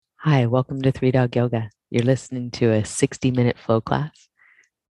Hi, welcome to Three Dog Yoga. You're listening to a 60-minute flow class.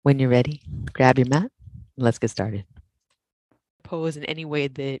 When you're ready, grab your mat and let's get started. Pose in any way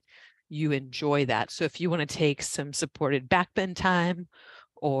that you enjoy that. So if you want to take some supported back bend time,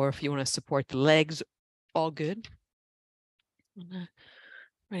 or if you want to support the legs, all good. We're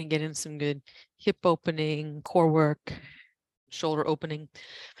going to get in some good hip opening, core work, shoulder opening.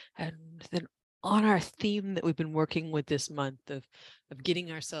 And then on our theme that we've been working with this month of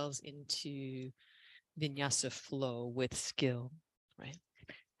getting ourselves into vinyasa flow with skill, right?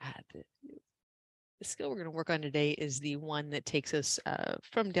 The skill we're going to work on today is the one that takes us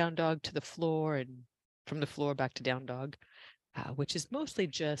from down dog to the floor and from the floor back to down dog, which is mostly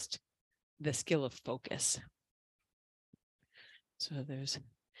just the skill of focus. So there's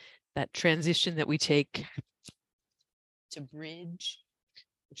that transition that we take to bridge,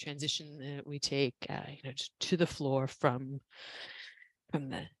 the transition that we take to the floor from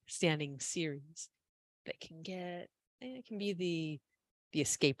the standing series that it can be the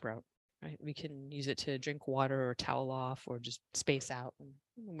escape route, right? We can use it to drink water or towel off or just space out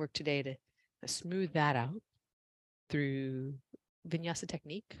and work today to smooth that out through vinyasa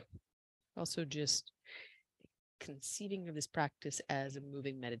technique. Also just conceiving of this practice as a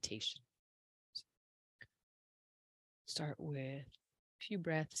moving meditation. Start with a few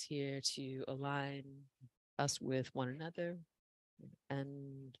breaths here to align us with one another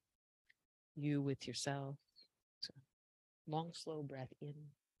and you with yourself. So long, slow breath in.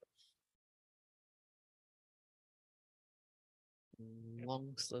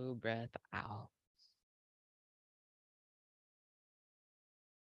 Long, slow breath out.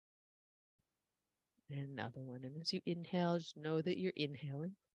 And another one. And as you inhale, just know that you're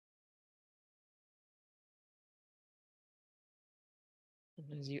inhaling.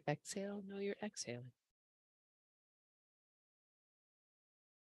 And as you exhale, know you're exhaling.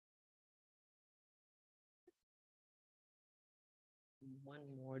 One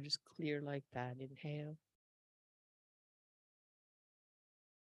more, just clear like that. Inhale.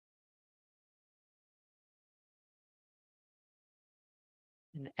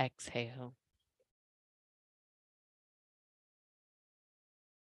 And exhale.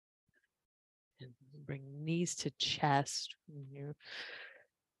 And bring knees to chest. When you're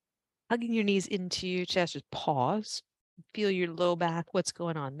hugging your knees into your chest, just pause. Feel your low back. What's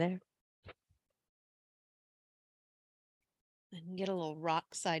going on there? And get a little rock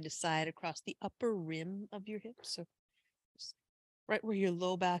side to side across the upper rim of your hips. So right where your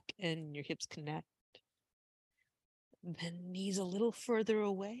low back and your hips connect. And then knees a little further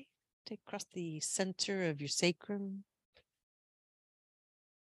away. Take across the center of your sacrum.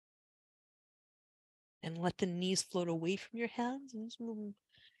 And let the knees float away from your hands and just move them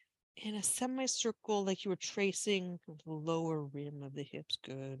in a semicircle like you were tracing the lower rim of the hips.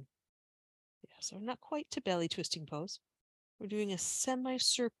 Good. Yeah, so not quite to belly twisting pose. We're doing a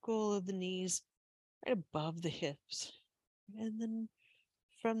semicircle of the knees right above the hips. And then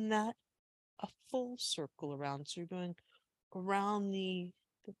from that, a full circle around. So you're going around the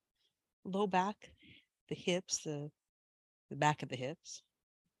low back, the hips, the back of the hips.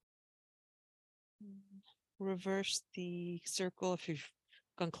 Reverse the circle. If you've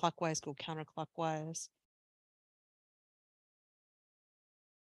gone clockwise, go counterclockwise.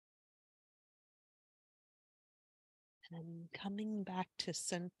 And then coming back to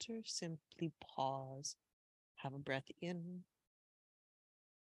center, simply pause. Have a breath in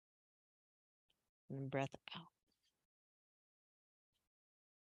and breath out.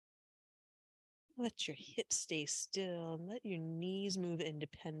 Let your hips stay still and let your knees move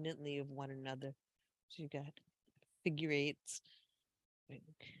independently of one another. So you got figure eights.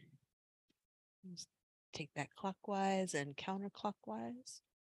 Just take that clockwise and counterclockwise.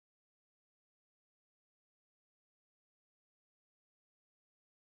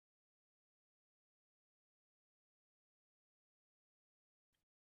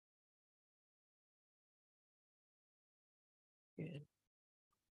 Good.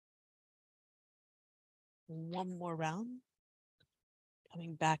 One more round.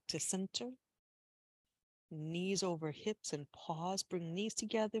 Coming back to center. Knees over hips and pause. Bring knees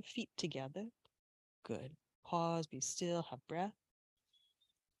together, feet together. Good. Pause, be still, have breath.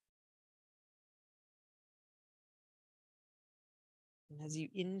 And as you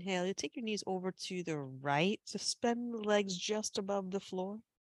inhale, you take your knees over to the right. Suspend the legs just above the floor.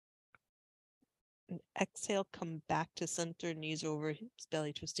 And exhale, come back to center, knees over hips,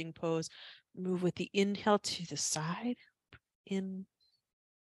 belly twisting pose. Move with the inhale to the side. In.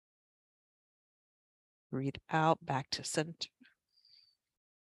 Breathe out, back to center.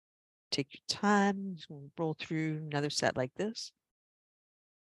 Take your time. Roll through another set like this.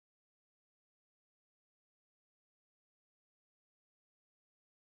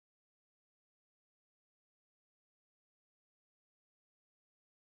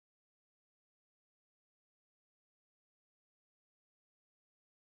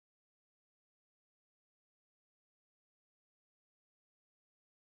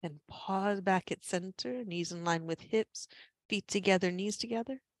 Then pause back at center, knees in line with hips, feet together, knees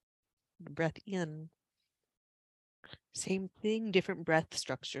together. Breath in. Same thing, different breath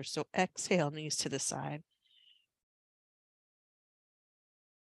structure. So exhale, knees to the side.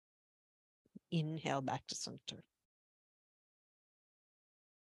 Inhale back to center.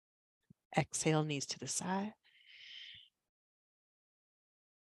 Exhale, knees to the side.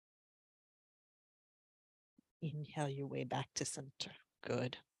 Inhale your way back to center.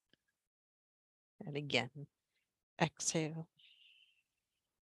 Good. And again, exhale.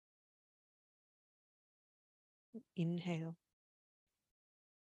 Inhale.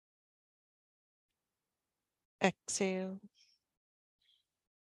 Exhale.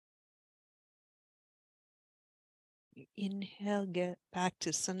 Inhale, get back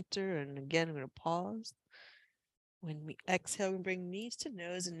to center. And again, I'm going to pause. When we exhale, we bring knees to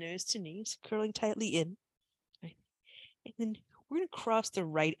nose and nose to knees, curling tightly in. Right? And then we're going to cross the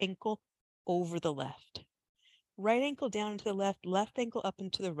right ankle over the left. Right ankle down to the left ankle up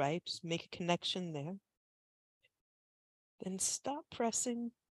into the right. Just make a connection there. Then stop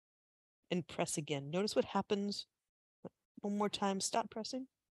pressing and press again. Notice what happens. One more time, stop pressing.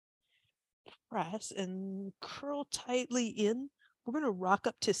 Press and curl tightly in. We're going to rock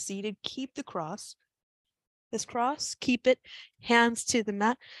up to seated. Keep the cross. This cross, keep it. Hands to the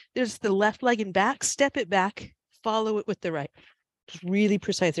mat. There's the left leg and back. Step it back. Follow it with the right. Just really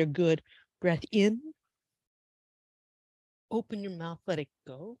precise. They're good. Breath in. Open your mouth. Let it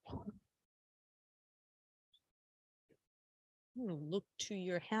go. Look to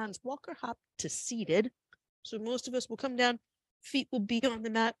your hands. Walk or hop to seated. So most of us will come down. Feet will be on the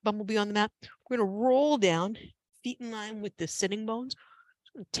mat. Bum will be on the mat. We're going to roll down. Feet in line with the sitting bones.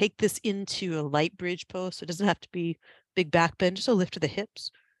 Take this into a light bridge pose. So it doesn't have to be big back bend. Just a lift of the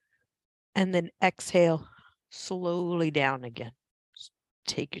hips. And then exhale slowly down again. Just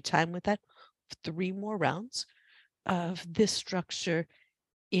take your time with that. 3 more rounds of this structure.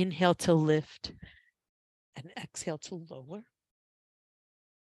 Inhale to lift and exhale to lower.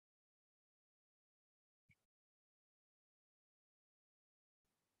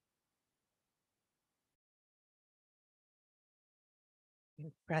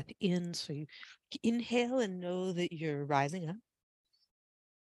 Breath in. So you inhale and know that you're rising up.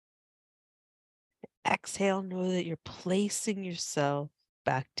 Exhale, know that you're placing yourself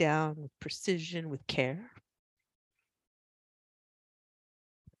back down with precision, with care.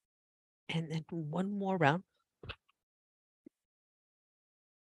 And then 1 more round.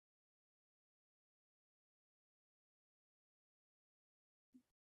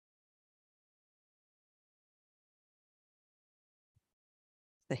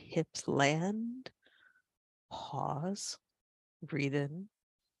 The hips land. Pause. Breathe in.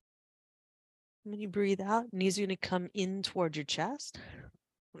 When you breathe out, knees are going to come in towards your chest.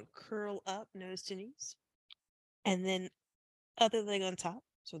 Curl up, nose to knees. And then other leg on top.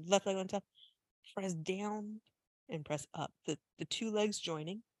 So left leg on top. Press down and press up. The 2 legs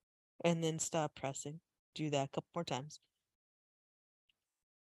joining. And then stop pressing. Do that a couple more times.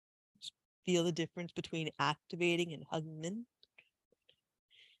 Just feel the difference between activating and hugging in.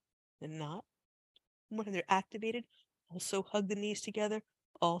 And not. When they're activated, also hug the knees together.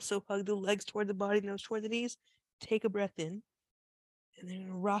 Also hug the legs toward the body, nose toward the knees. Take a breath in. And then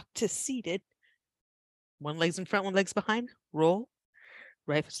rock to seated. 1 leg's in front, 1 leg's behind. Roll.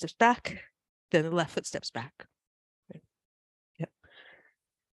 Right foot steps back. Then the left foot steps back. Right.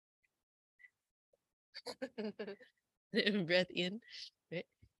 Yep. Breath in. Right.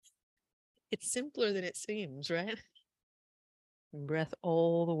 It's simpler than it seems, right? And breath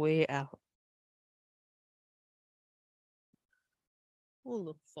all the way out. We'll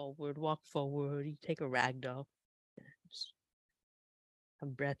look forward, walk forward. You take a ragdoll. A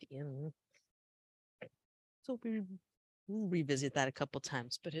breath in. So we'll revisit that a couple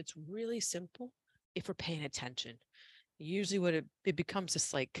times, but it's really simple if we're paying attention. Usually what it becomes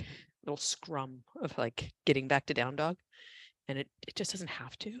this like little scrum of like getting back to down dog, and it just doesn't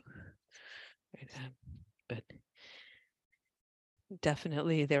have to. Right? But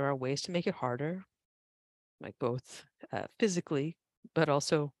definitely there are ways to make it harder, like both physically, but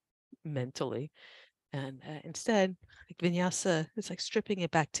also mentally. And instead, like vinyasa, it's like stripping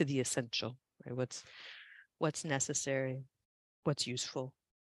it back to the essential, right? What's necessary, what's useful.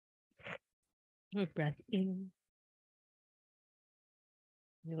 Breath in.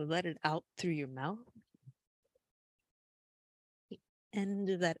 You'll let it out through your mouth. The end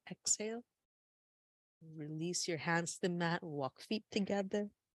of that exhale. Release your hands to the mat, walk feet together.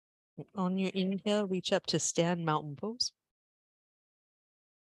 And on your inhale, reach up to stand mountain pose.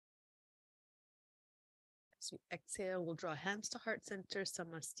 So exhale, we'll draw hands to heart center,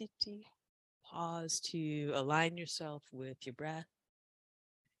 Samastiti. Pause to align yourself with your breath.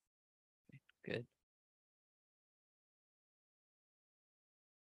 Good.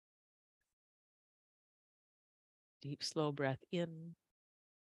 Deep, slow breath in.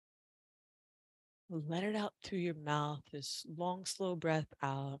 Let it out through your mouth. This long, slow breath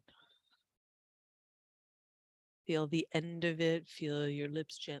out. Feel the end of it. Feel your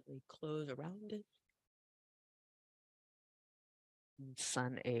lips gently close around it. And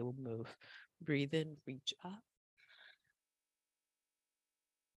Sun A will move. Breathe in, reach up.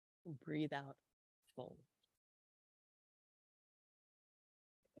 Breathe out, fold.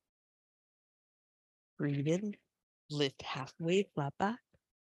 Breathe in, lift halfway, flat back.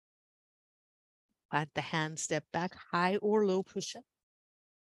 Plant the hand, step back, high or low push-up.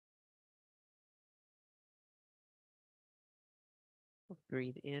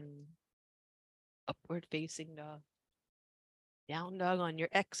 Breathe in, upward facing dog. Down dog on your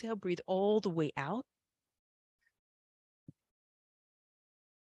exhale, breathe all the way out.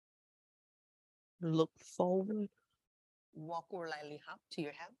 Look forward, walk or lightly hop to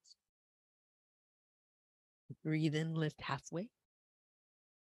your hands. Breathe in, lift halfway.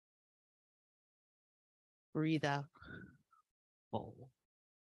 Breathe out, fold.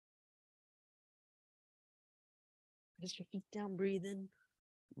 Press your feet down, breathe in,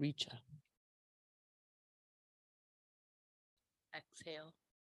 reach up. Exhale,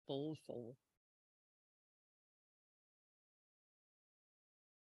 fold forward.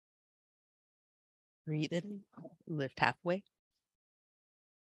 Breathe in, lift halfway.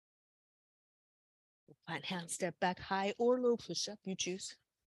 Plant hand, step back, high or low push-up, you choose.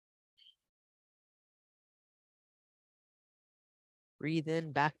 Breathe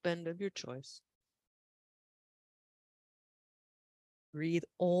in, back bend of your choice. Breathe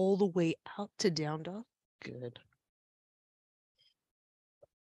all the way out to down dog. Good.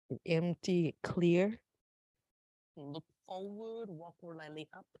 Empty, clear. Look forward, walk or lightly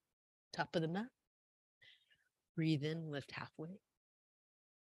up. Top of the mat. Breathe in, lift halfway.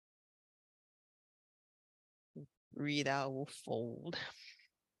 Breathe out, we'll fold.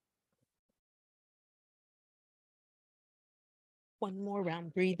 One more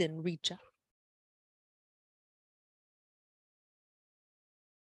round, breathe in, reach up.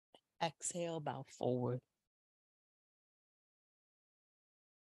 Exhale, bow forward.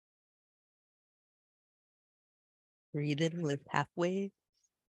 Breathe in, lift halfway.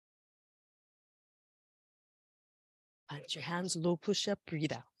 Plant your hands, low push up,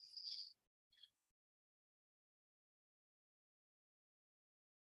 breathe out.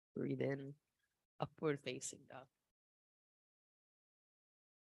 Breathe in, upward facing dog.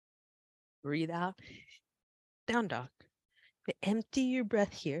 Breathe out, down dog. Empty your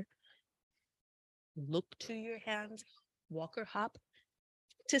breath here. Look to your hands, walk or hop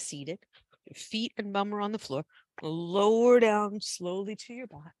to seated. Your feet and bum are on the floor. Lower down slowly to your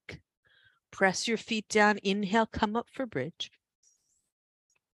back. Press your feet down. Inhale, come up for bridge.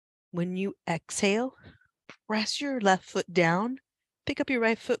 When you exhale, press your left foot down. Pick up your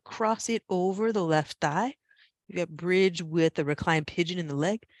right foot, cross it over the left thigh. You got bridge with a reclined pigeon in the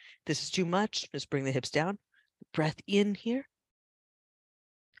leg. This is too much. Just bring the hips down. Breath in here.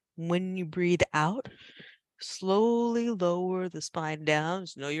 When you breathe out, slowly lower the spine down.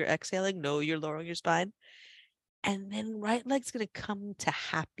 Just know you're exhaling. Know you're lowering your spine. And then right leg's going to come to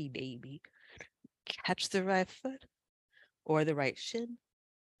happy baby. Catch the right foot or the right shin.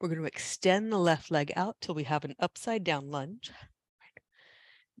 We're going to extend the left leg out till we have an upside down lunge.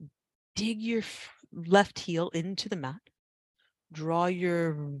 Dig your left heel into the mat. Draw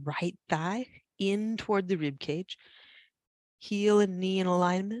your right thigh in toward the rib cage. Heel and knee in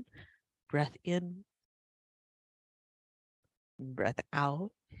alignment. Breath in. Breath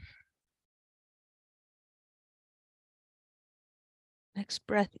out. Next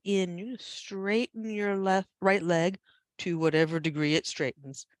breath in, you straighten your right leg to whatever degree it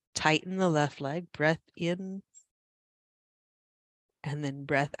straightens. Tighten the left leg, breath in. And then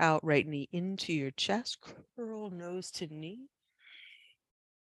breath out, right knee into your chest, curl nose to knee.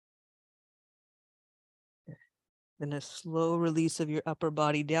 Then a slow release of your upper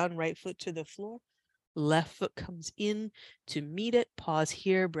body down, right foot to the floor. Left foot comes in to meet it. Pause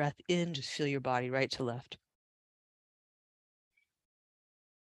here, breath in, just feel your body right to left.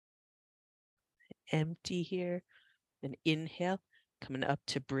 Empty here, then inhale, coming up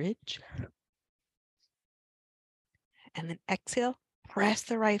to bridge. And then exhale, press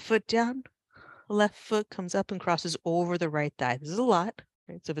the right foot down. Left foot comes up and crosses over the right thigh. This is a lot,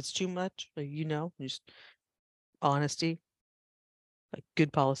 right? So if it's too much, just honesty, like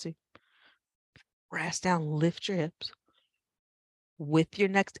good policy. Press down, lift your hips. With your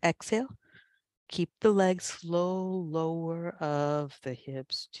next exhale, keep the legs slow lower of the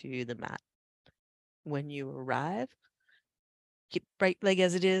hips to the mat. When you arrive, keep right leg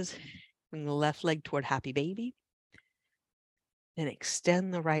as it is, bring the left leg toward happy baby, and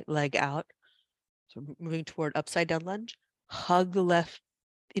extend the right leg out. So moving toward upside down lunge, hug the left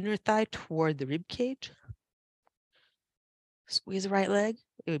inner thigh toward the rib cage. Squeeze the right leg.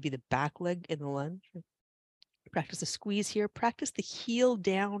 It would be the back leg in the lunge. Practice a squeeze here. Practice the heel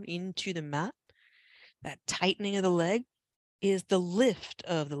down into the mat. That tightening of the leg is the lift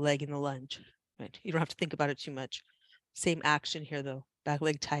of the leg in the lunge. Right? You don't have to think about it too much. Same action here though. Back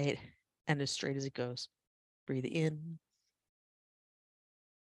leg tight and as straight as it goes. Breathe in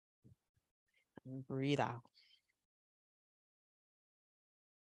and breathe out.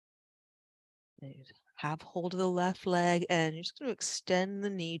 Have hold of the left leg and you're just going to extend the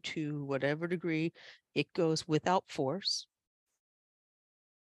knee to whatever degree it goes without force.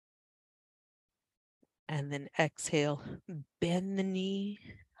 And then exhale, bend the knee,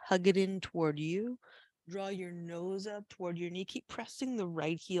 hug it in toward you. Draw your nose up toward your knee. Keep pressing the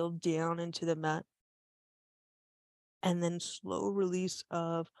right heel down into the mat. And then slow release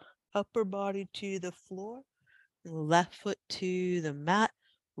of upper body to the floor. Left foot to the mat.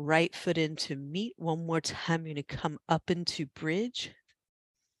 Right foot into meet. One more time, you're going to come up into bridge.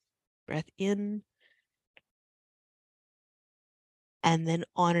 Breath in. And then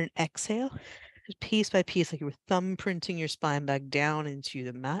on an exhale, piece by piece, like you were thumbprinting your spine back down into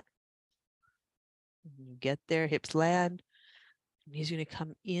the mat. When you get there, hips land. Knees going to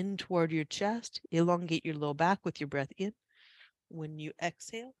come in toward your chest. Elongate your low back with your breath in. When you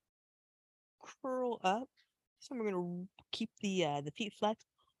exhale, curl up. So we're going to keep the feet flexed.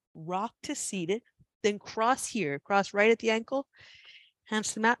 Rock to seated. Then cross here. Cross right at the ankle. Hands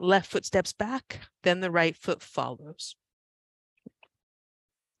to the mat. Left foot steps back. Then the right foot follows.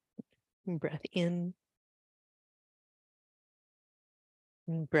 Breath in.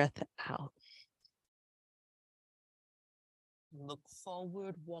 And breath out. Look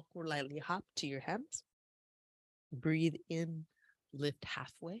forward, walk or lightly hop to your hands. Breathe in, lift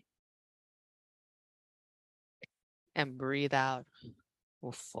halfway. And breathe out,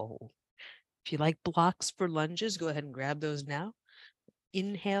 we'll fold. If you like blocks for lunges, go ahead and grab those now.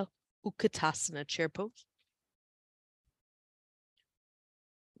 Inhale, Utkatasana, chair pose.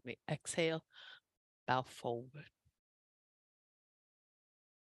 Exhale, bow forward.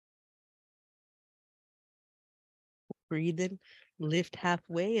 Breathe in, lift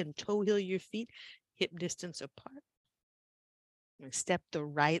halfway and toe heel your feet, hip distance apart. Step the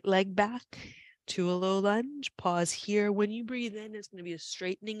right leg back to a low lunge. Pause here. When you breathe in, it's going to be a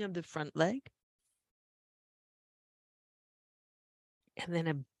straightening of the front leg. And then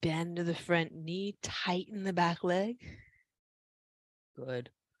a bend to the front knee, tighten the back leg. Good.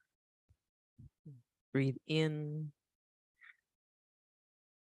 Breathe in.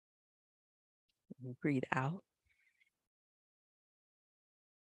 And breathe out.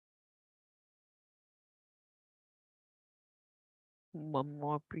 One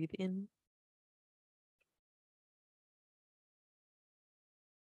more, breathe in.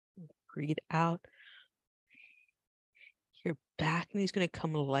 Breathe out. Your back knee is going to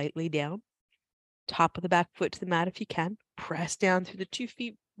come lightly down. Top of the back foot to the mat if you can. Press down through the 2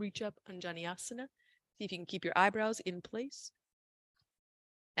 feet. Reach up, Anjaneyasana. See if you can keep your eyebrows in place.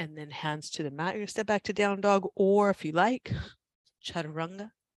 And then hands to the mat. You're going to step back to down dog, or if you like,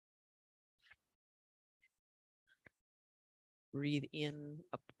 chaturanga. Breathe in,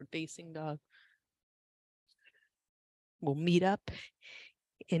 upward facing dog. We'll meet up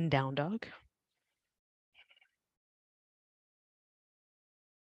in down dog.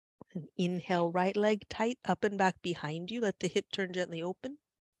 And inhale, right leg tight, up and back behind you. Let the hip turn gently open.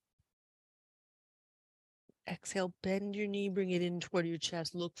 Exhale, bend your knee, bring it in toward your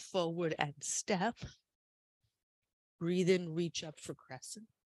chest. Look forward and step. Breathe in, reach up for crescent.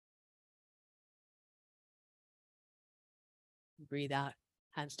 Breathe out,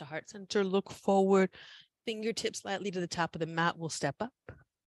 hands to heart center. Look forward, fingertips slightly to the top of the mat. We'll step up.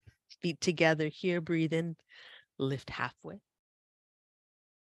 Feet together here. Breathe in, lift halfway.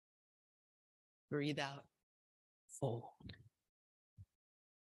 Breathe out, fold.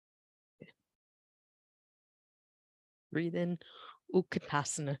 Breathe in,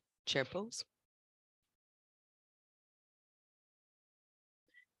 Utkatasana, chair pose.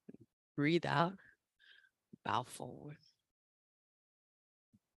 Breathe out, bow forward.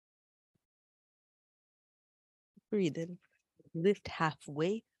 Breathe in, lift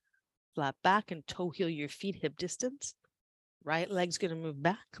halfway, flat back and toe heel your feet hip distance. Right leg's going to move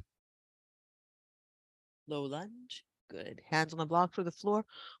back. low lunge. Good. Hands on the blocks or the floor.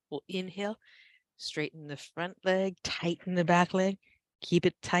 We'll inhale, straighten the front leg, tighten the back leg. Keep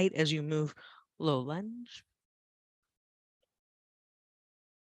it tight as you move. Low lunge.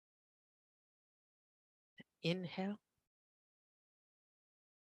 Inhale.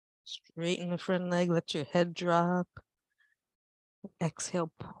 Straighten the front leg, let your head drop.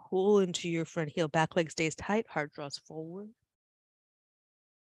 Exhale, pull into your front heel. Back leg stays tight, heart draws forward.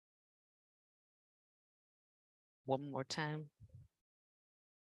 One more time.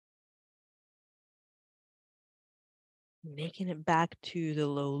 Making it back to the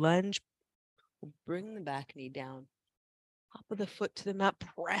low lunge. We'll bring the back knee down. Top of the foot to the mat.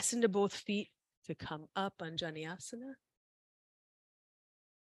 Press into both feet to come up on Janiyasana.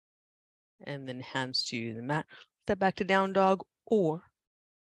 And then hands to the mat. Step back to down dog or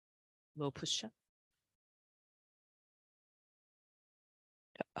low push-up.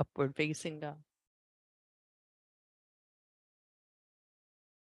 Upward facing dog.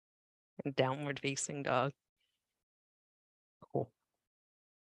 And downward facing dog. Cool.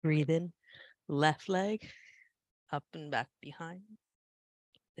 Breathe in. Left leg up and back behind.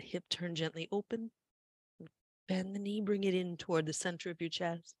 The hip turn gently open. Bend the knee, bring it in toward the center of your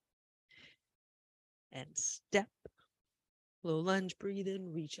chest. And step. Low lunge, breathe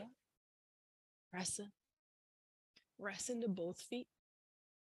in, reach up. Press in. Press into both feet.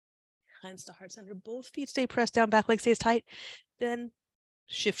 Hands to heart center. Both feet stay pressed down, back leg stays tight. Then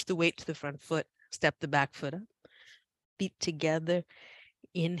shift the weight to the front foot. Step the back foot up. Feet together.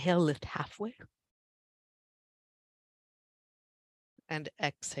 Inhale, lift halfway. And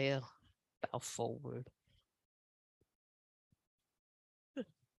exhale, bow forward.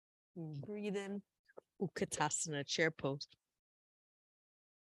 Breathe in, Utkatasana, chair pose.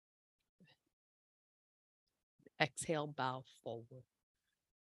 Exhale, bow forward.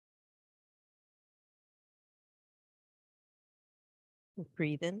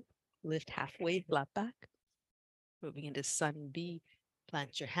 Breathe in, lift halfway, flat back. Moving into Sun B,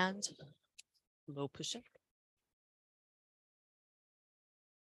 plant your hands, low push-up.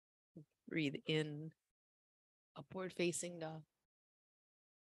 Breathe in, upward facing dog.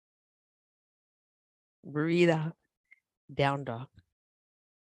 Breathe out, down dog.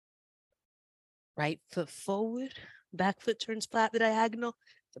 Right foot forward, back foot turns flat, the diagonal.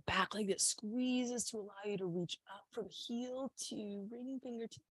 The back leg that squeezes to allow you to reach up from heel to ring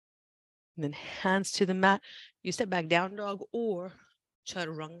fingertip. And then hands to the mat. You step back down dog or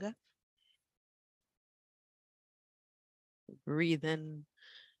chaturanga. Breathe in.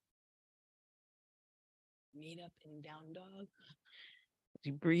 Meet up in down dog.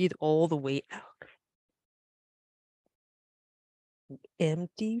 You breathe all the way out.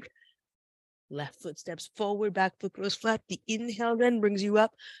 Empty. Left foot steps forward, back foot goes flat. The inhale then brings you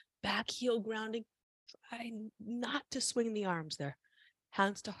up. Back heel grounding. Try not to swing the arms there.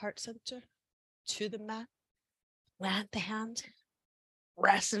 Hands to heart center, to the mat. Plant the hands.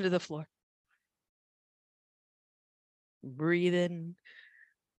 Press into the floor. Breathe in.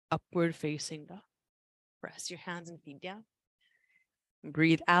 Upward facing dog. Press your hands and feet down.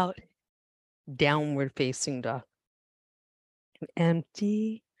 Breathe out. Downward facing dog.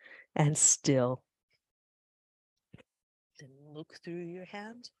 Empty and still. Then look through your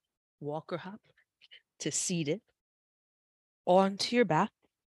hands. Walk or hop to seated. Onto your back.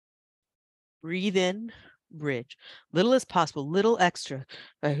 Breathe in. Bridge. Little as possible. Little extra.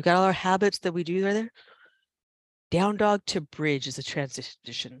 We've got all our habits that we do there. Down dog to bridge is a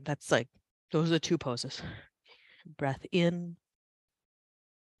transition. That's like, those are the two poses. Breath in.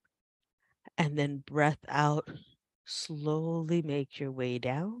 And then breath out. Slowly make your way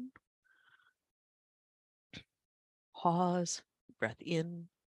down. Pause. Breath in.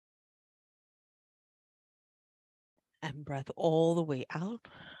 And breath all the way out.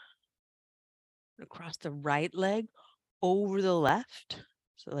 Across the right leg, over the left.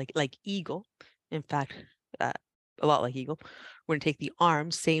 So like eagle. In fact, a lot like eagle. We're going to take the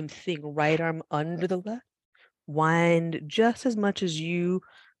arm, same thing, right arm under the left. Wind just as much as you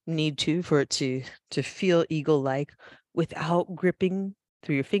need to for it to feel eagle-like without gripping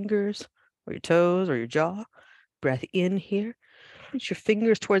through your fingers or your toes or your jaw. Breath in here. Reach your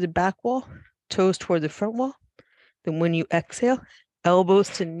fingers toward the back wall, toes toward the front wall. Then when you exhale, elbows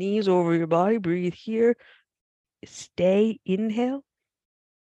to knees over your body. Breathe here. Stay. Inhale.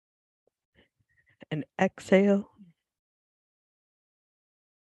 And exhale.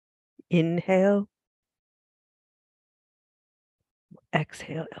 Inhale.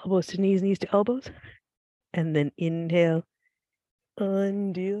 Exhale. Elbows to knees, knees to elbows. And then inhale.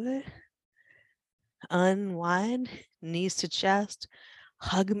 Undo it. Unwind. Knees to chest.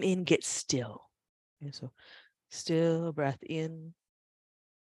 Hug them in. Get still. Okay, so still breath in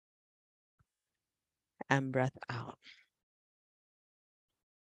and breath out.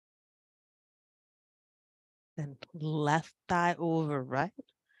 Then left thigh over right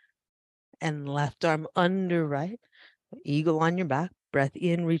and left arm under right. Eagle on your back. Breath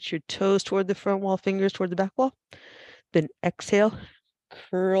in, reach your toes toward the front wall, fingers toward the back wall. Then exhale,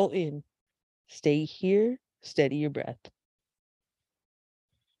 curl in. Stay here, steady your breath.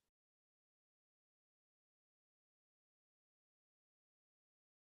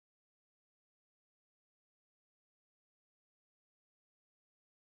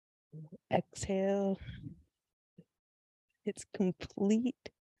 Exhale. It's complete.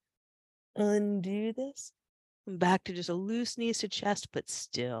 Undo this. Come back to just a loose knees to chest, but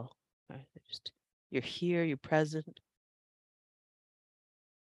still. Right, just you're here, you're present.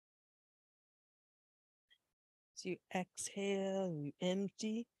 So you exhale, you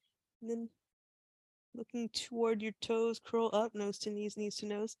empty, and then looking toward your toes, curl up, nose to knees, knees to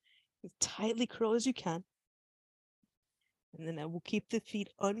nose. As tightly curl as you can. And then I will keep the feet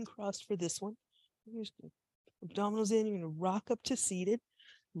uncrossed for this one. You're just gonna, abdominals in, you're going to rock up to seated.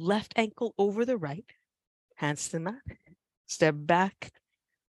 Left ankle over the right. Hands to the mat. Step back,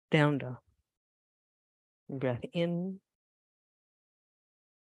 down dog. Breath in.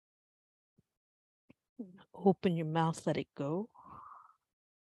 Open your mouth, let it go.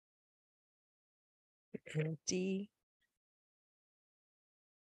 Empty.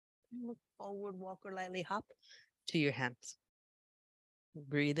 Look forward, walk or lightly hop to your hands.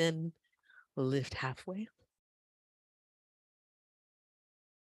 Breathe in, lift halfway.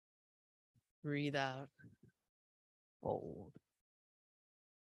 Breathe out, fold.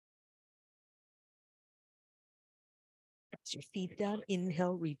 Press your feet down,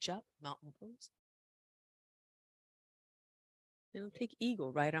 inhale, reach up, mountain pose. Then take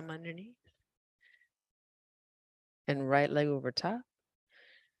eagle, right arm underneath. And right leg over top.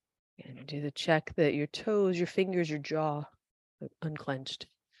 And do the check that your toes, your fingers, your jaw unclenched.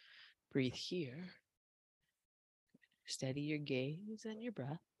 Breathe here. Steady your gaze and your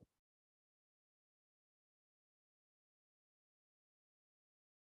breath.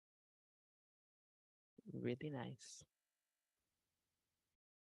 Really nice.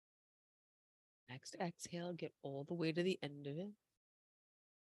 Next exhale, get all the way to the end of it.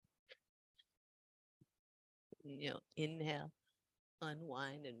 Inhale,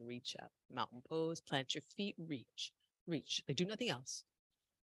 unwind and reach up. Mountain pose, plant your feet, reach. Like do nothing else.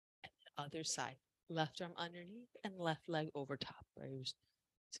 Other side, left arm underneath and left leg over top. Right? It's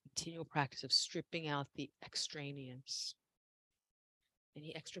a continual practice of stripping out the extraneous.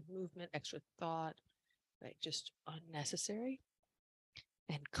 Any extra movement, extra thought, right? Just unnecessary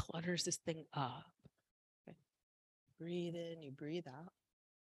and clutters this thing up. Okay. Breathe in, you breathe out,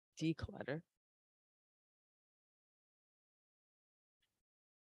 declutter.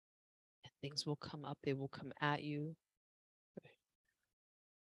 And things will come up, they will come at you. Okay.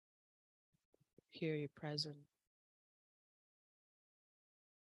 Here you're present.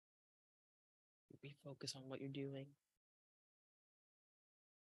 Refocus on what you're doing,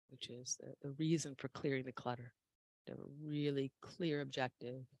 which is the reason for clearing the clutter. To have a really clear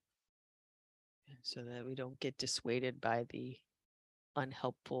objective so that we don't get dissuaded by the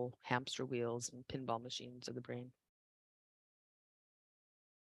unhelpful hamster wheels and pinball machines of the brain.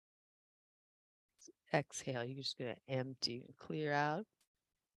 Exhale, you're just going to empty and clear out.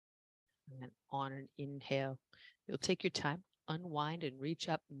 And then on an inhale, you'll take your time, unwind and reach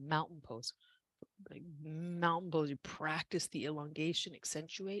up, mountain pose. Like mountain pose, you practice the elongation,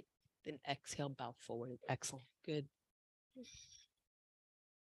 accentuate, then exhale, bow forward. Excellent. Good.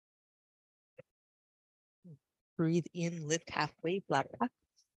 Breathe in, lift halfway, flat back.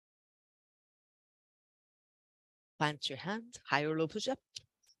 Plant your hands, high or low push up.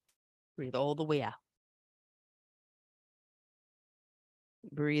 Breathe all the way out.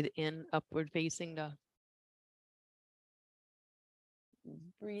 Breathe in, upward facing dog.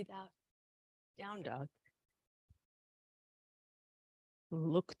 Breathe out, down dog.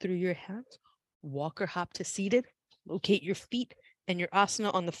 Look through your hands, walk or hop to seated. Locate your feet and your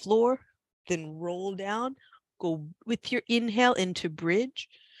asana on the floor, then roll down. Go with your inhale into bridge.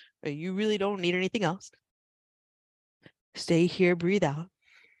 You really don't need anything else. Stay here, breathe out.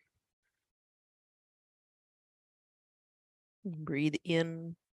 Breathe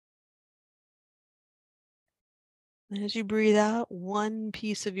in. As you breathe out, one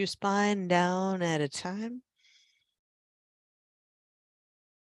piece of your spine down at a time.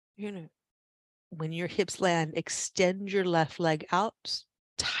 You're gonna, when your hips land, extend your left leg out,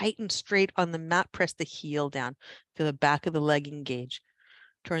 tighten straight on the mat, press the heel down. Feel the back of the leg engage.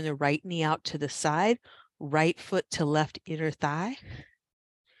 Turn the right knee out to the side, right foot to left inner thigh.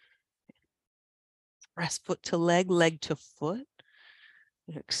 Press foot to leg, leg to foot.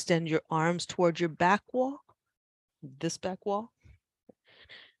 Extend your arms towards your back wall, this back wall.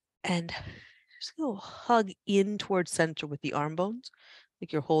 And just go hug in towards center with the arm bones,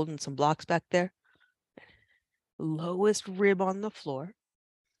 like you're holding some blocks back there. Lowest rib on the floor.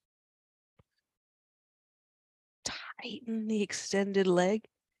 Tighten the extended leg.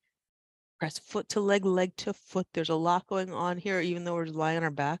 Press foot to leg, leg to foot. There's a lot going on here, even though we're lying on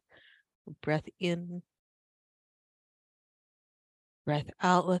our back. Breath in. Breath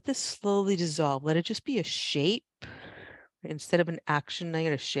out. Let this slowly dissolve. Let it just be a shape. Instead of an action, I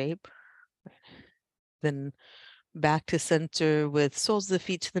get a shape. Then back to center with soles of the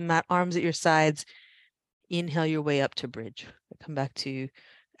feet to the mat, arms at your sides. Inhale your way up to bridge. Come back to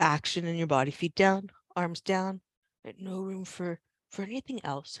action in your body. Feet down, arms down. Right? No room for anything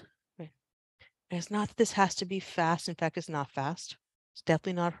else. Right? And it's not that this has to be fast. In fact, it's not fast. It's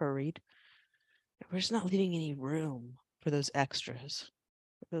definitely not hurried. We're just not leaving any room for those extras,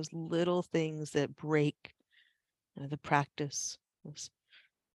 those little things that break the practice, those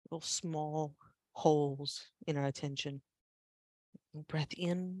little small holes in our attention. Breath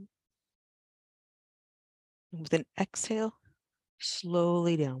in. And with an exhale,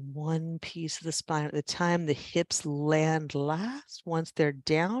 slowly down one piece of the spine at a time. The hips land last. Once they're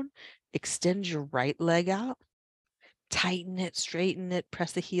down, extend your right leg out. Tighten it, straighten it,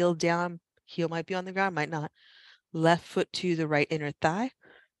 press the heel down. Heel might be on the ground, might not. Left foot to the right inner thigh,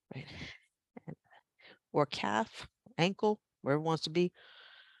 right? Or calf, ankle, wherever it wants to be.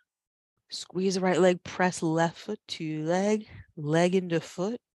 Squeeze the right leg, press left foot to leg, leg into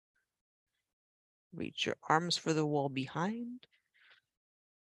foot. Reach your arms for the wall behind.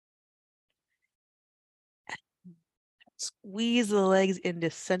 Squeeze the legs into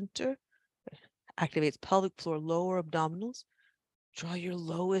center. Activates pelvic floor, lower abdominals. Draw your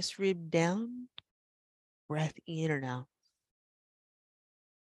lowest rib down. Breath in and out.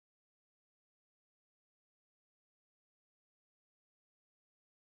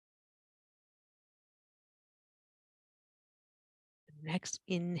 Next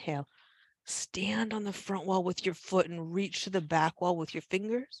inhale. Stand on the front wall with your foot and reach to the back wall with your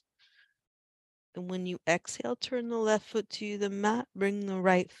fingers. And when you exhale, turn the left foot to the mat. Bring the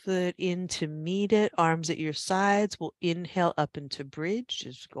right foot in to meet it. Arms at your sides. We'll inhale up into bridge,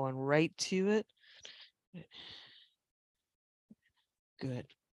 just going right to it. Good.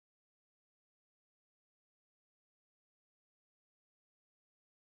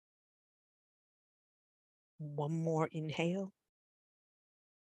 One more inhale.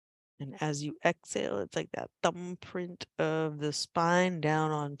 And as you exhale, it's like that thumbprint of the spine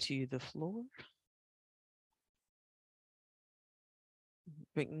down onto the floor.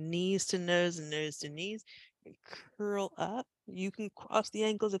 Bring knees to nose and nose to knees. And curl up. You can cross the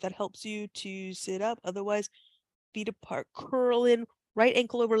ankles if that helps you to sit up. Otherwise, feet apart. Curl in. Right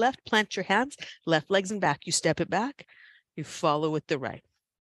ankle over left. Plant your hands. Left legs and back. You step it back. You follow with the right.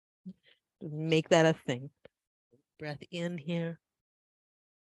 Make that a thing. Breath in here.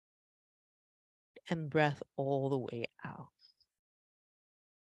 And breath all the way out.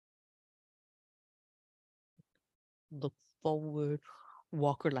 Look forward.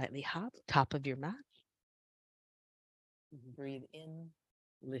 Walker lightly hop. Top of your mat. Breathe in.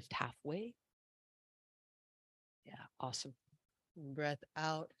 Lift halfway. Yeah, awesome. Breath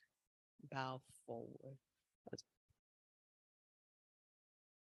out. Bow forward.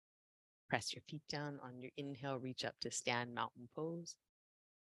 Press your feet down on your inhale. Reach up to stand mountain pose.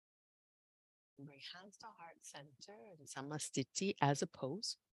 Bring hands to heart center and Samastiti as a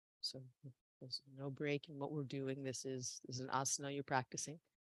pose. So there's no break in what we're doing. This is an asana you're practicing.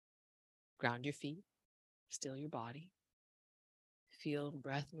 Ground your feet. Still your body. Feel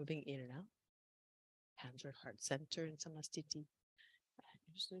breath moving in and out. Hands are at heart center in Samastiti.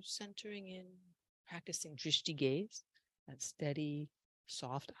 Just centering in, practicing drishti gaze, that steady,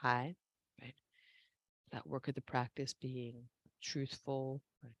 soft eye, right? That work of the practice being truthful,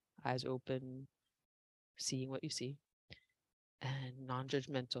 right? Eyes open, seeing what you see, and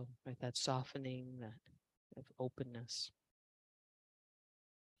non-judgmental, right? That softening, that of openness.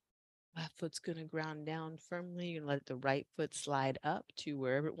 Left foot's going to ground down firmly. You're going to let the right foot slide up to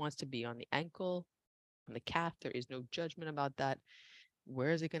wherever it wants to be, on the ankle, on the calf. There is no judgment about that.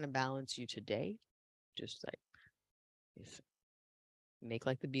 Where is it going to balance you today? Just like make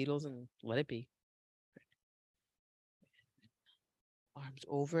like the Beatles and let it be. Arms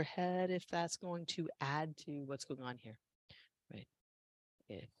overhead if that's going to add to what's going on here, right?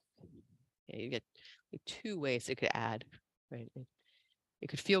 Yeah, you get like two ways it could add, right? It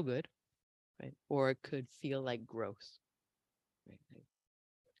could feel good, right? Or it could feel like growth, right?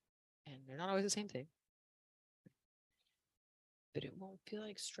 And they're not always the same thing. But it won't feel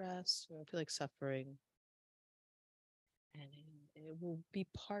like stress, it won't feel like suffering. And it will be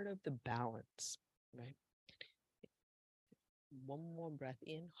part of the balance, right? One more breath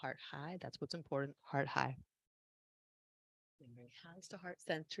in, heart high. That's what's important, heart high. And bring hands to heart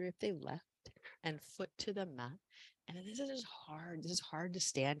center if they left, and foot to the mat. And this is just hard. This is hard to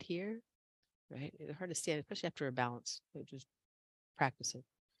stand here, right? It's hard to stand, especially after a balance. So just practice it.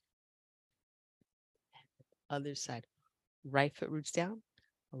 Other side, right foot roots down,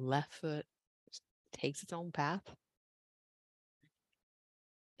 left foot takes its own path.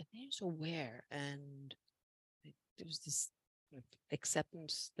 And they're just aware, and there's this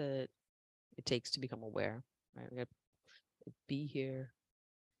acceptance that it takes to become aware, right? We got to be here,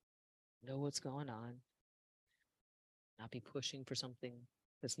 know what's going on, not be pushing for something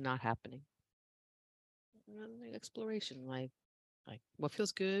that's not happening. Like exploration, like what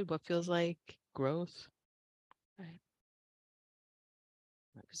feels good, what feels like growth, right?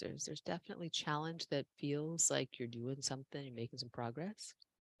 Because there's definitely challenge that feels like you're doing something, you're making some progress,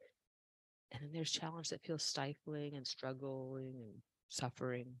 and then there's challenge that feels stifling and struggling and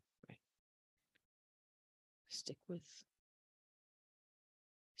suffering, right? Stick with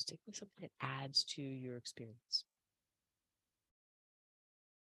something that adds to your experience.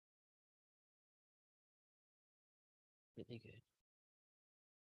 Really good.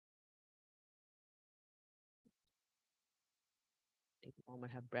 Take a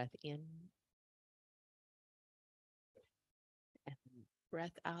moment, have breath in, and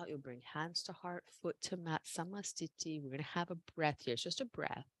breath out. You'll bring hands to heart, foot to mat, Samasthiti. We're going to have a breath here. It's just a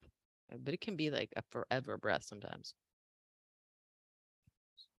breath, but it can be like a forever breath sometimes.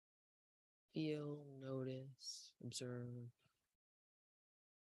 Feel, notice, observe.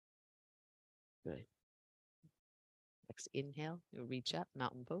 Good. Next inhale, you'll reach up,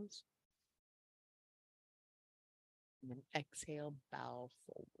 mountain pose. And then exhale, bow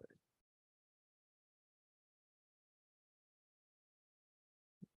forward.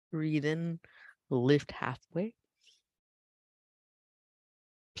 Breathe in, lift halfway.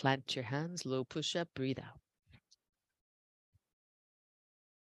 Plant your hands, low push up, breathe out.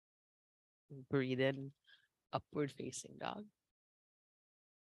 Breathe in, upward facing dog.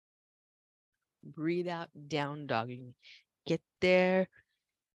 Breathe out, down dog. You get there,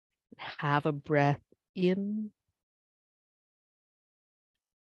 have a breath in,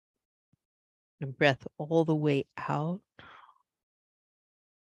 and breath all the way out.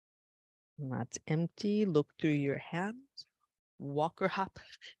 And that's empty. Look through your hands. Walk or hop.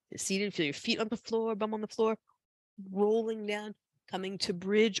 Seated, feel your feet on the floor, bum on the floor, rolling down, coming to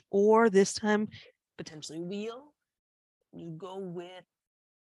bridge, or this time potentially wheel. You go with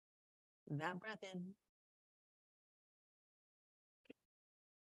that breath in.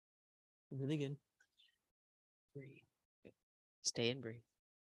 Really good. Breathe. Good. Stay and breathe.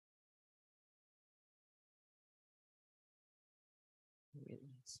 Really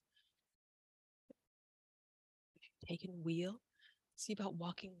nice. Taking wheel. See about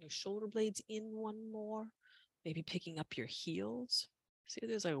walking your shoulder blades in one more. Maybe picking up your heels. See if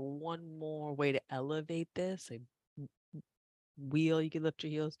there's like one more way to elevate this. Like wheel, you can lift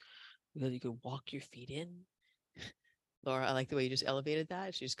your heels. Wheel, you could walk your feet in. Laura, I like the way you just elevated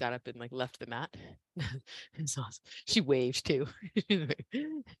that. She just got up and like left the mat. It's awesome. She waved too.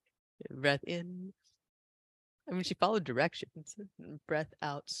 Breath in. I mean, she followed directions. Breath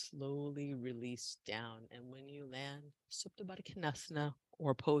out, slowly release down. And when you land, Supta Baddha Konasana,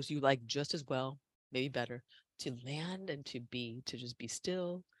 or a pose you like just as well, maybe better, to land and to just be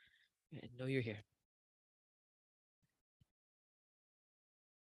still and know you're here.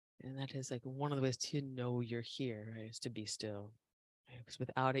 And that is like one of the ways to know you're here, right, is to be still. Right? Because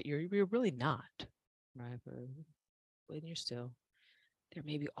without it, you're really not, right? But when you're still, there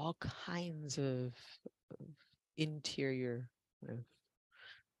may be all kinds of interior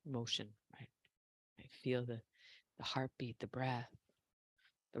motion, right? I feel the heartbeat, the breath,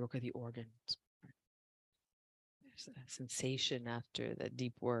 the work of the organs. Right? There's a sensation after the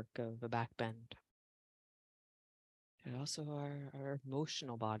deep work of a back bend. And also our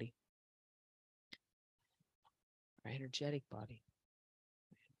emotional body, our energetic body,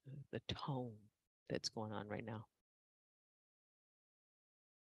 the tone that's going on right now.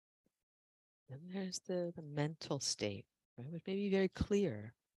 Then there's the mental state, right, which may be very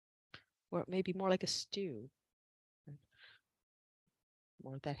clear, or it may be more like a stew, right?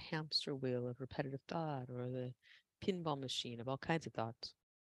 More that hamster wheel of repetitive thought, or the pinball machine of all kinds of thoughts.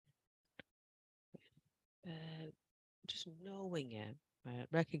 Just knowing it, Right?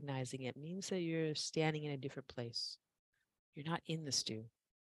 Recognizing it means that you're standing in a different place. You're not in the stew.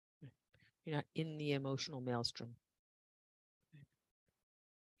 You're not in the emotional maelstrom.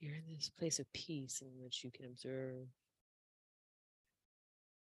 You're in this place of peace in which you can observe.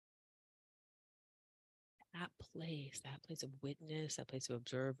 That place of witness, that place of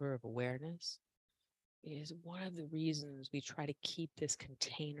observer, of awareness, is one of the reasons we try to keep this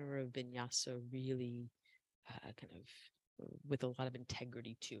container of vinyasa really kind of with a lot of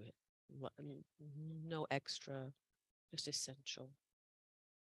integrity to it. No extra, just essential.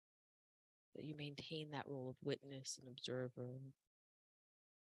 That you maintain that role of witness and observer.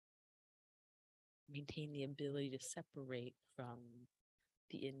 Maintain the ability to separate from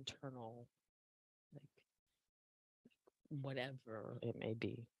the internal, like whatever it may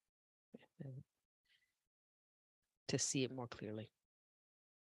be, to see it more clearly.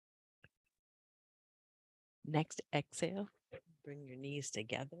 Next exhale, bring your knees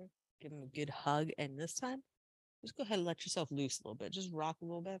together, give them a good hug, and this time, just go ahead and let yourself loose a little bit. Just rock a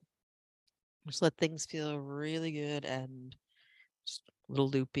little bit. Just let things feel really good and just a little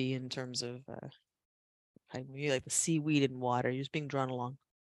loopy in terms of maybe like the seaweed in water. You're just being drawn along,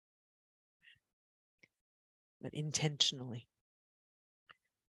 but intentionally.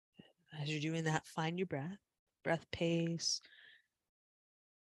 As you're doing that, find your breath pace.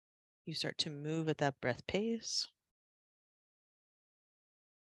 You start to move at that breath pace.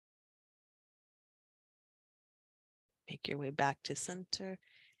 Make your way back to center,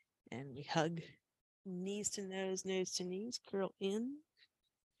 and we hug knees to nose to knees, curl in,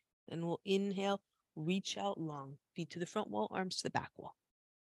 and we'll inhale, reach out long, feet to the front wall, arms to the back wall.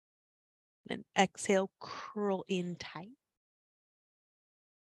 Then exhale, curl in tight.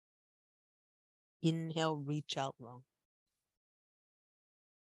 Inhale, reach out long.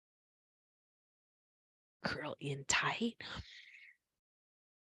 Curl in tight.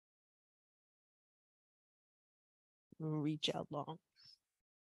 Reach out long.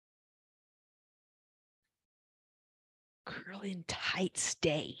 Curl in tight,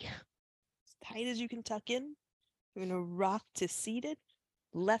 stay. As tight as you can tuck in. You're going to rock to seated.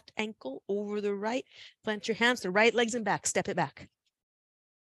 Left ankle over the right. Plant your hands, the right legs and back. Step it back.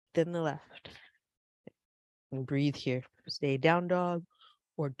 Then the left. And breathe here. Stay down dog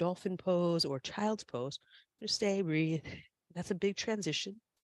or dolphin pose or child's pose. Just stay, breathe. That's a big transition.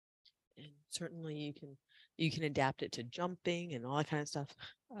 And certainly you can adapt it to jumping and all that kind of stuff.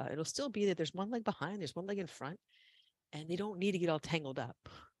 It'll still be that there's one leg behind, there's one leg in front, and they don't need to get all tangled up.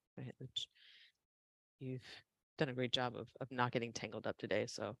 Right? Which you've done a great job of not getting tangled up today.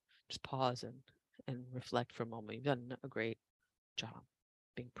 So just pause and reflect for a moment. You've done a great job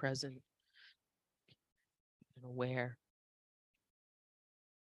being present and aware.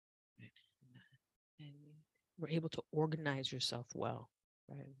 And we're able to organize yourself well,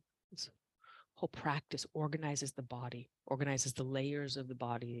 right? This whole practice organizes the body, organizes the layers of the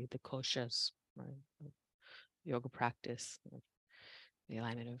body, the koshas, right? Yoga practice, the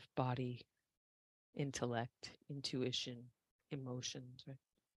alignment of body, intellect, intuition, emotions, right?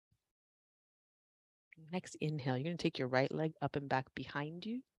 Next inhale, you're going to take your right leg up and back behind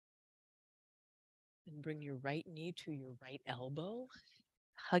you and bring your right knee to your right elbow.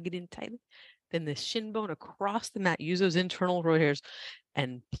 Hug it in tightly. Then the shin bone across the mat. Use those internal rotors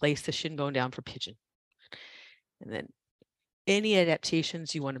and place the shin bone down for pigeon. And then any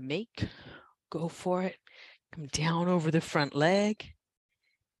adaptations you want to make, go for it. Come down over the front leg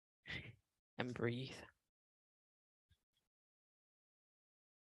and breathe.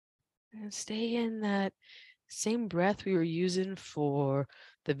 And stay in that same breath we were using for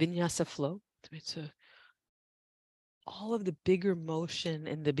the vinyasa flow. So all of the bigger motion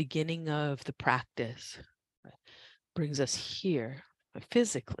in the beginning of the practice brings us here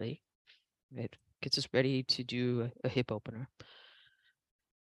physically. It gets us ready to do a hip opener.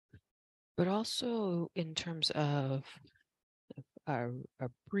 But also in terms of our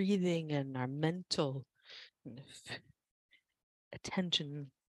breathing and our mental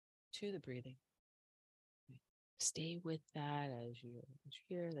attention to the breathing. Stay with that as you're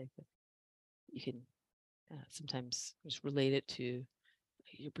here. Like you can sometimes just relate it to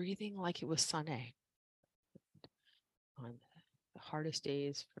your breathing like it was Sane. On the hardest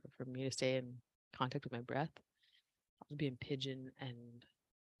days for me to stay in contact with my breath, I'll be in pigeon and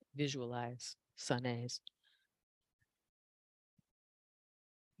visualize Sanes.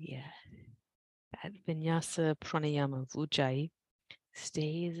 Yeah. That vinyasa pranayama vujjayi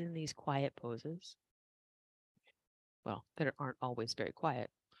stays in these quiet poses. Well, that aren't always very quiet.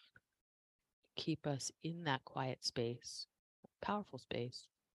 Keep us in that quiet space, powerful space.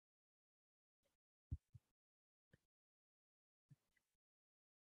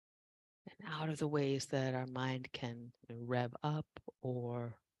 out of the ways that our mind can rev up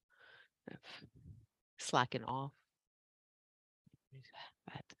or slacken off.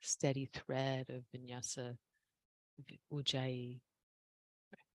 That steady thread of vinyasa, ujjayi,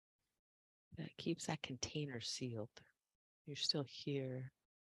 that keeps that container sealed. You're still here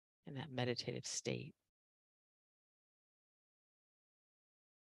in that meditative state.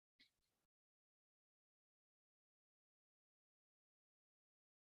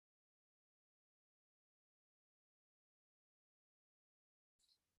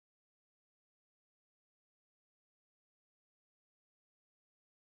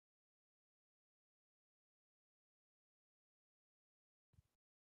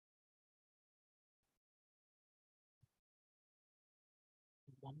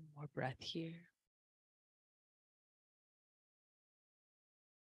 One more breath here.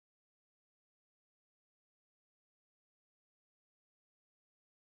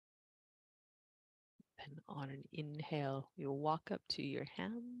 And on an inhale, you'll walk up to your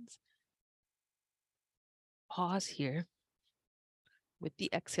hands. Pause here. With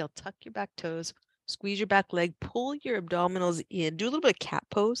the exhale, tuck your back toes, squeeze your back leg, pull your abdominals in, do a little bit of cat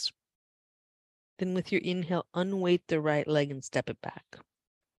pose. Then with your inhale, unweight the right leg and step it back.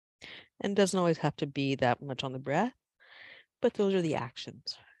 And it doesn't always have to be that much on the breath, but those are the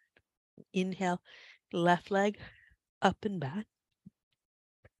actions. Inhale, left leg up and back.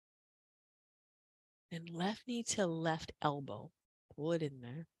 And left knee to left elbow. Pull it in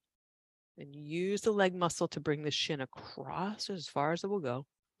there. And use the leg muscle to bring the shin across as far as it will go.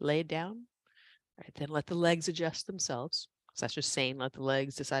 Lay it down. All right, then let the legs adjust themselves. So that's just saying let the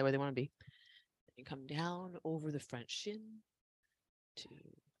legs decide where they want to be. And come down over the front shin to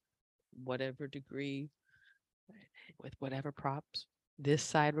whatever degree, right, with whatever props this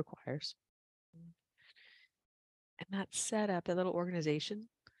side requires. And that setup, that little organization,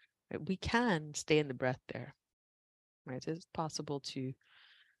 right, we can stay in the breath there. Right? It's possible to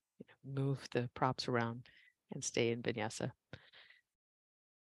move the props around and stay in vinyasa.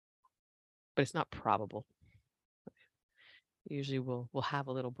 But it's not probable. Usually we'll have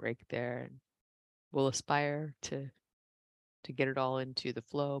a little break there and we'll aspire to get it all into the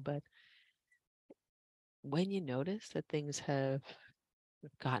flow. But when you notice that things have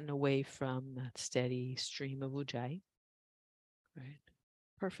gotten away from that steady stream of ujjayi, right?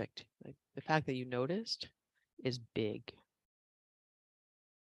 Perfect. Like the fact that you noticed is big.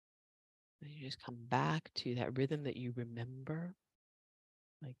 And you just come back to that rhythm that you remember,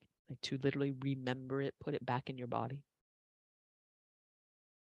 like to literally remember it, put it back in your body.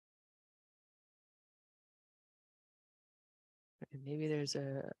 And maybe there's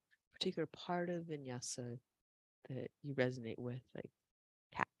a particular part of vinyasa that you resonate with, like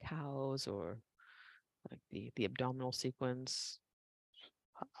cat cows or like the abdominal sequence.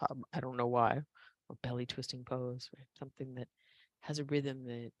 I don't know why, or belly twisting pose, right? Something that has a rhythm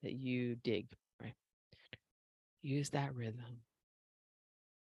that you dig, right? Use that rhythm.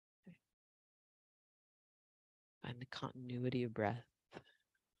 Okay. Find the continuity of breath.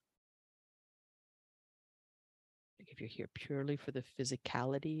 Like if you're here purely for the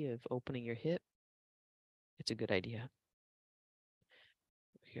physicality of opening your hip, it's a good idea.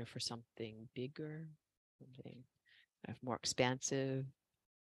 If you're here for something bigger, something more expansive,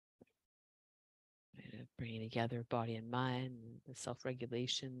 right, bringing together body and mind, the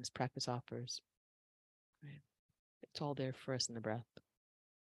self-regulation this practice offers. Right? It's all there for us in the breath.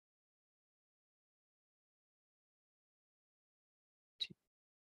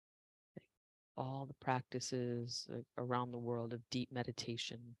 All the practices around the world of deep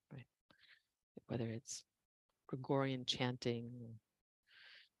meditation, right? Whether it's Gregorian chanting,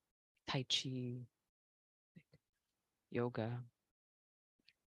 Tai Chi, yoga,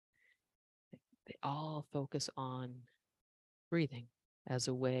 they all focus on breathing as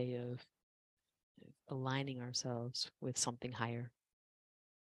a way of aligning ourselves with something higher,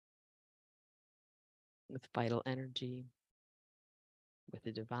 with vital energy, with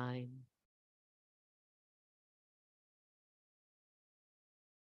the divine.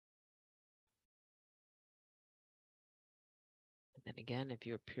 And then again, if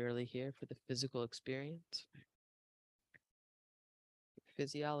you're purely here for the physical experience,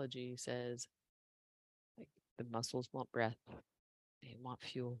 physiology says like the muscles want breath, they want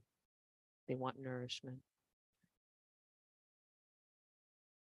fuel, they want nourishment.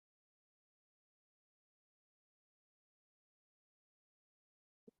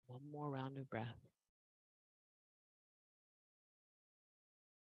 One more round of breath.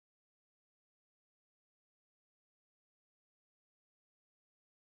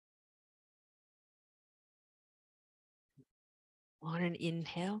 On an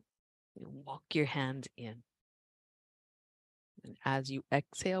inhale, Walk your hands in. And as you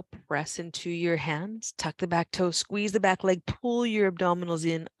exhale, press into your hands, tuck the back toe, squeeze the back leg, pull your abdominals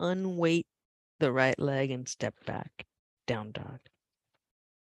in, unweight the right leg and step back, down dog.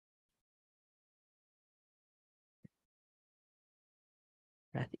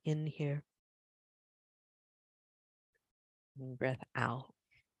 Breath in here. And breath out.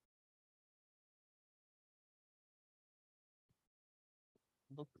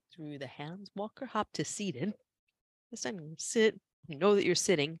 Look through the hands, walk or hop to seated. This time you sit, know that you're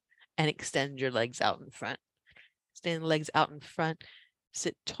sitting, and extend your legs out in front. Extend the legs out in front,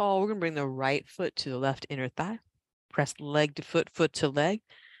 sit tall. We're going to bring the right foot to the left inner thigh. Press leg to foot, foot to leg.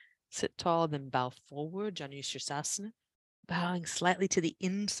 Sit tall, then bow forward, Janu Sirsasana. Bowing slightly to the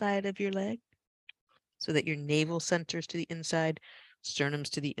inside of your leg so that your navel centers to the inside, sternum's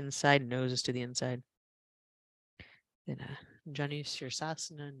to the inside, nose is to the inside. Then Janu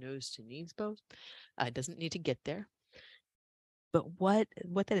Sirsasana, nose to knees both. It doesn't need to get there. But what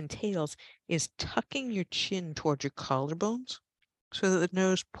that entails is tucking your chin towards your collarbones so that the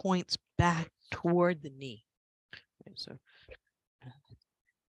nose points back toward the knee. Okay, so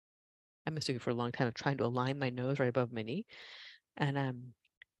I was doing it for a long time of trying to align my nose right above my knee. And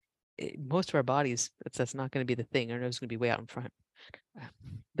most of our bodies, that's not going to be the thing. Our nose is going to be way out in front.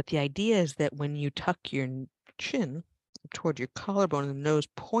 But the idea is that when you tuck your chin toward your collarbone and the nose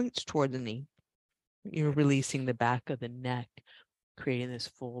points toward the knee, you're releasing the back of the neck, creating this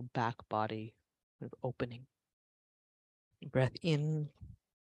full back body of opening. Breath in.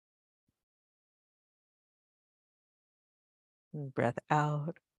 And breath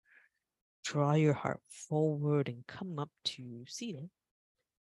out. Draw your heart forward and come up to seated.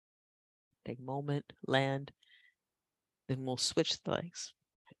 Take a moment, land. Then we'll switch the legs.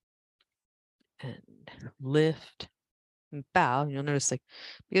 And lift and bow. You'll notice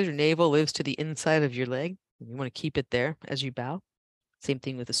because your navel lives to the inside of your leg, you want to keep it there as you bow. Same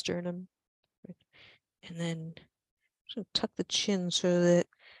thing with the sternum. Right? And then tuck the chin so that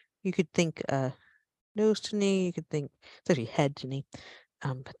you could think nose to knee. You could think it's actually head to knee.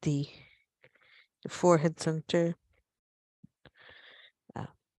 But the forehead center.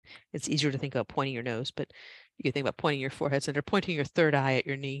 It's easier to think about pointing your nose, but you can think about pointing your forehead center, pointing your third eye at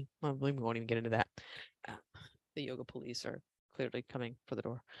your knee. Well, we won't even get into that. The yoga police are clearly coming for the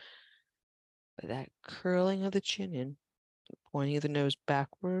door. But that curling of the chin in, the pointing of the nose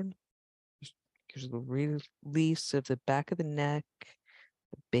backward, gives the release of the back of the neck,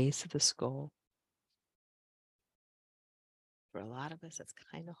 the base of the skull. For a lot of us, that's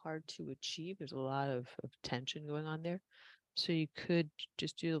kind of hard to achieve. There's a lot of tension going on there. So you could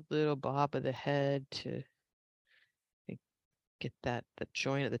just do a little bob of the head to get the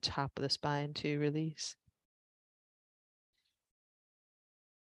joint at the top of the spine to release.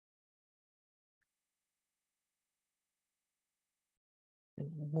 And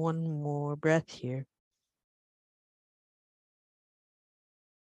one more breath here.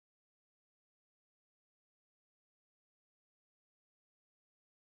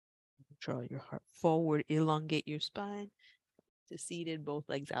 Draw your heart forward, elongate your spine to seated, both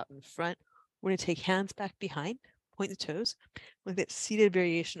legs out in front. We're going to take hands back behind, point the toes, like that seated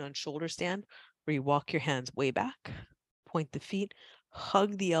variation on shoulder stand, where you walk your hands way back, point the feet,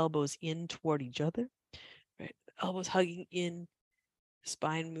 hug the elbows in toward each other. Right, elbows hugging in,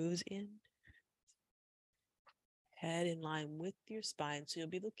 spine moves in, head in line with your spine. So you'll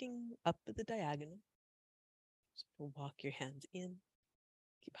be looking up at the diagonal. So walk your hands in,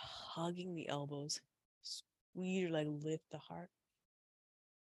 keep hugging the elbows, squeeze your leg, lift the heart.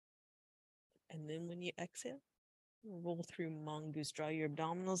 And then when you exhale, roll through mongoose. Draw your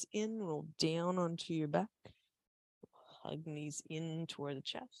abdominals in, roll down onto your back. Hug knees in toward the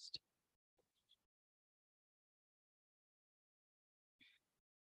chest.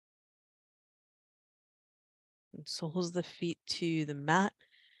 And soles of the feet to the mat.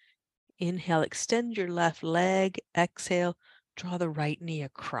 Inhale, extend your left leg. Exhale, draw the right knee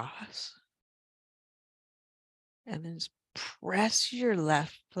across. And then just press your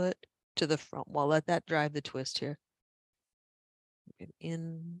left foot to the front wall. Let that drive the twist here. And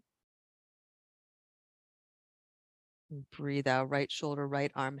in. And breathe out. Right shoulder,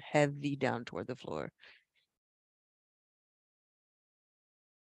 right arm heavy down toward the floor.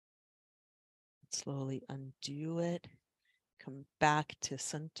 Slowly undo it. Come back to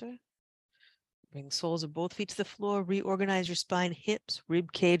center. Bring soles of both feet to the floor. Reorganize your spine, hips,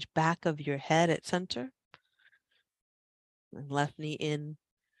 rib cage, back of your head at center. And left knee in,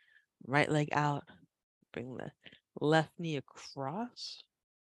 right leg out. Bring the left knee across.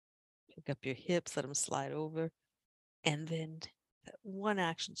 Pick up your hips, let them slide over. And then that one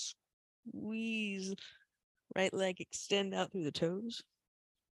action, Squeeze. Right leg extend out through the toes.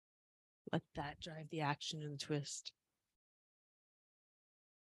 Let that drive the action in the twist.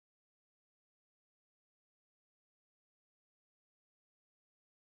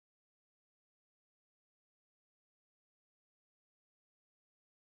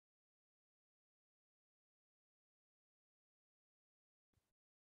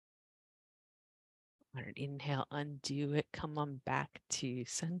 On an inhale, undo it. Come on back to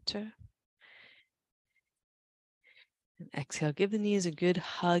center. And exhale, give the knees a good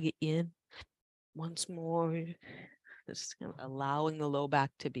hug in. Once more, just kind of allowing the low back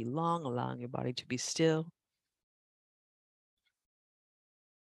to be long, allowing your body to be still.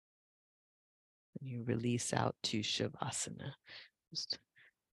 And you release out to Shavasana.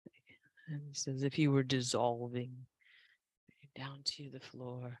 And just as if you were dissolving down to the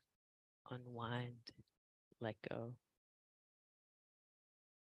floor, unwind, let go.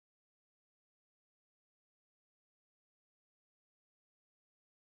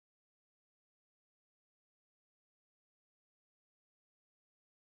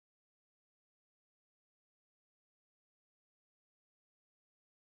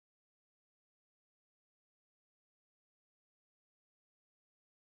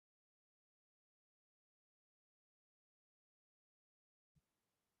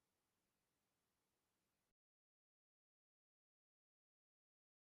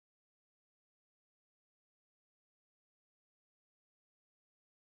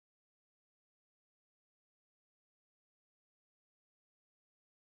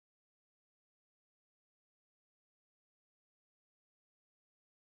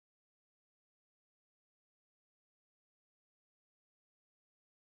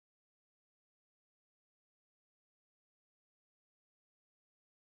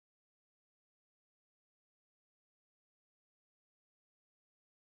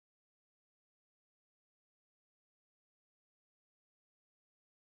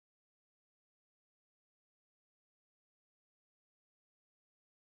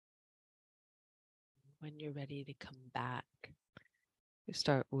 When you're ready to come back, you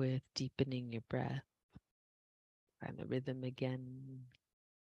start with deepening your breath. Find the rhythm again.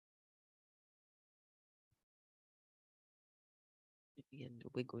 You begin to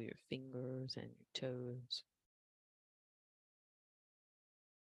wiggle your fingers and your toes.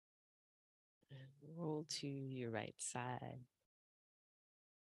 And roll to your right side.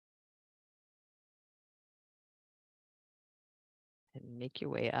 And make your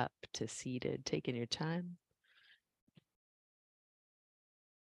way up to seated, taking your time.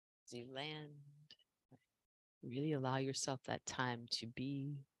 As you land, really allow yourself that time to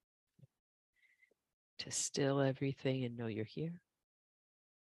be, to still everything and know you're here.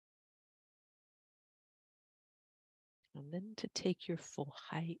 And then to take your full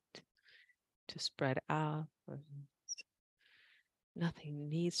height, to spread out. Nothing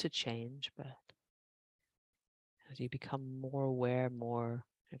needs to change, but as you become more aware, more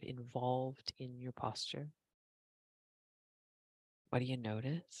involved in your posture, what do you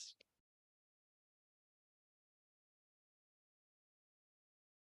notice?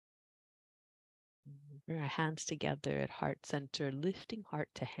 Bring our hands together at heart center, lifting heart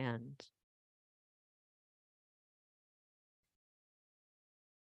to hand.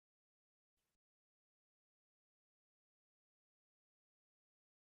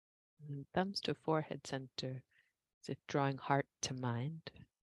 And thumbs to forehead center, as if drawing heart to mind.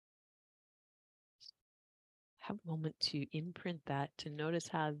 Have a moment to imprint that, to notice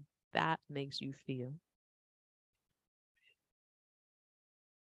how that makes you feel.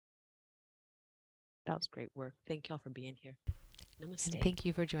 That was great work. Thank y'all for being here. Namaste. And thank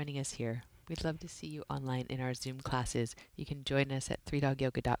you for joining us here. We'd love to see you online in our Zoom classes. You can join us at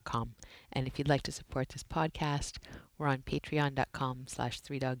 3dogyoga.com. And if you'd like to support this podcast, we're on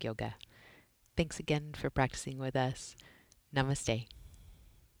patreon.com/3dogyoga. Thanks again for practicing with us. Namaste.